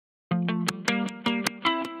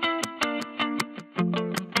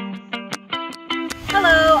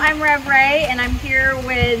I'm Rev Ray, and I'm here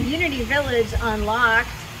with Unity Village Unlocked.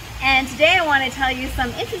 And today I want to tell you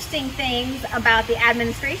some interesting things about the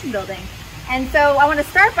administration building. And so I want to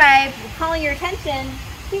start by calling your attention.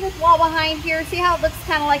 See this wall behind here? See how it looks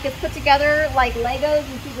kind of like it's put together like Legos?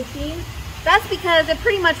 You see the seams? That's because it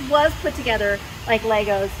pretty much was put together like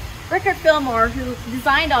Legos. Rickard Fillmore, who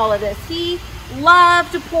designed all of this, he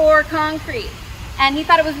loved to pour concrete. And he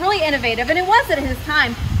thought it was really innovative, and it was at his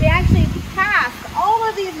time. They actually passed all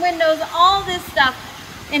of these windows, all this stuff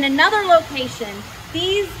in another location.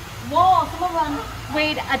 These walls, some of them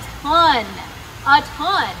weighed a ton.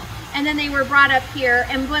 And then they were brought up here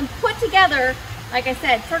and when put together, like I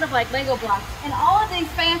said, sort of like Lego blocks. And all of these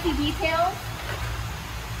fancy details,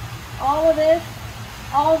 all of this,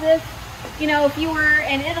 you know, if you were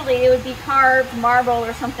in Italy, it would be carved marble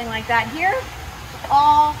or something like that. Here,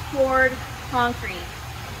 all poured concrete.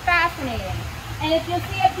 Fascinating. And if you'll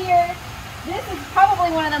see up here, this is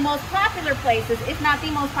probably one of the most popular places, if not the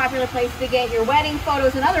most popular place to get your wedding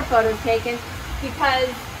photos and other photos taken because,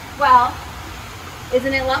 well,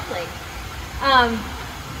 isn't it lovely?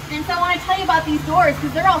 And so I want to tell you about these doors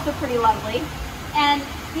because they're also pretty lovely. And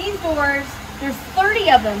these doors, there's 30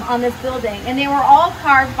 of them on this building, and they were all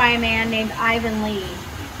carved by a man named Ivan Lee.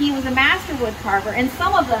 He was a master wood carver, and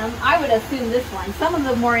some of them, I would assume this one, some of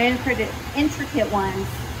the more intricate ones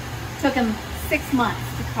took him 6 months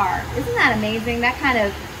to carve. Isn't that amazing? That kind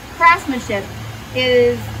of craftsmanship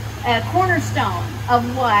is a cornerstone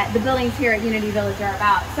of what the buildings here at Unity Village are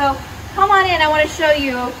about. So come on in, I want to show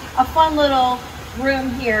you a fun little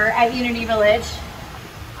room here at Unity Village.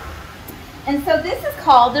 And so this is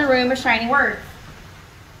called the Room of Shining Words.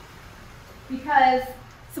 Because,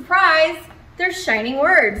 surprise, there's shining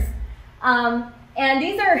words. And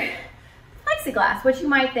these are plexiglass, which you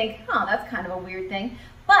might think, oh, that's kind of a weird thing.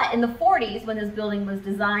 But in the 40s, when this building was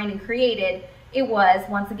designed and created, it was,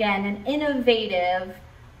 once again, an innovative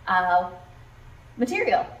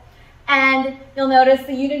material. And you'll notice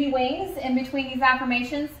the Unity wings in between these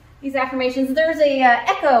affirmations. There's a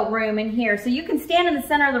echo room in here. So you can stand in the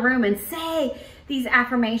center of the room and say these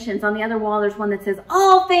affirmations. On the other wall, there's one that says,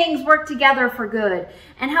 all things work together for good.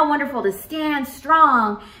 And how wonderful to stand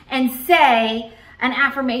strong and say an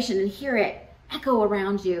affirmation and hear it echo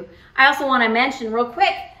around you. I also want to mention real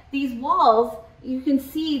quick, these walls, you can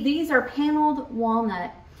see these are paneled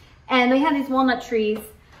walnut. And they had these walnut trees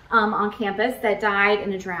on campus that died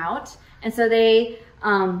in a drought. And so they,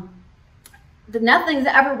 nothing's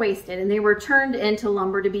ever wasted, and they were turned into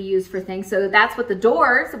lumber to be used for things. So that's what the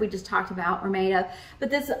doors that we just talked about were made of. But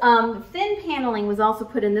this thin paneling was also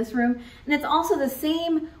put in this room, and it's also the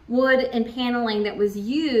same wood and paneling that was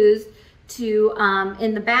used to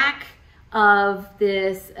in the back of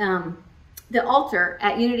this the altar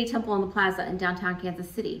at Unity Temple in the Plaza in downtown Kansas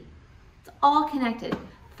City. It's all connected.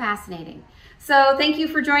 Fascinating. So thank you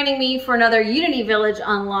for joining me for another Unity Village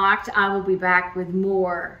Unlocked. I will be back with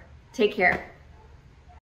more. Take care.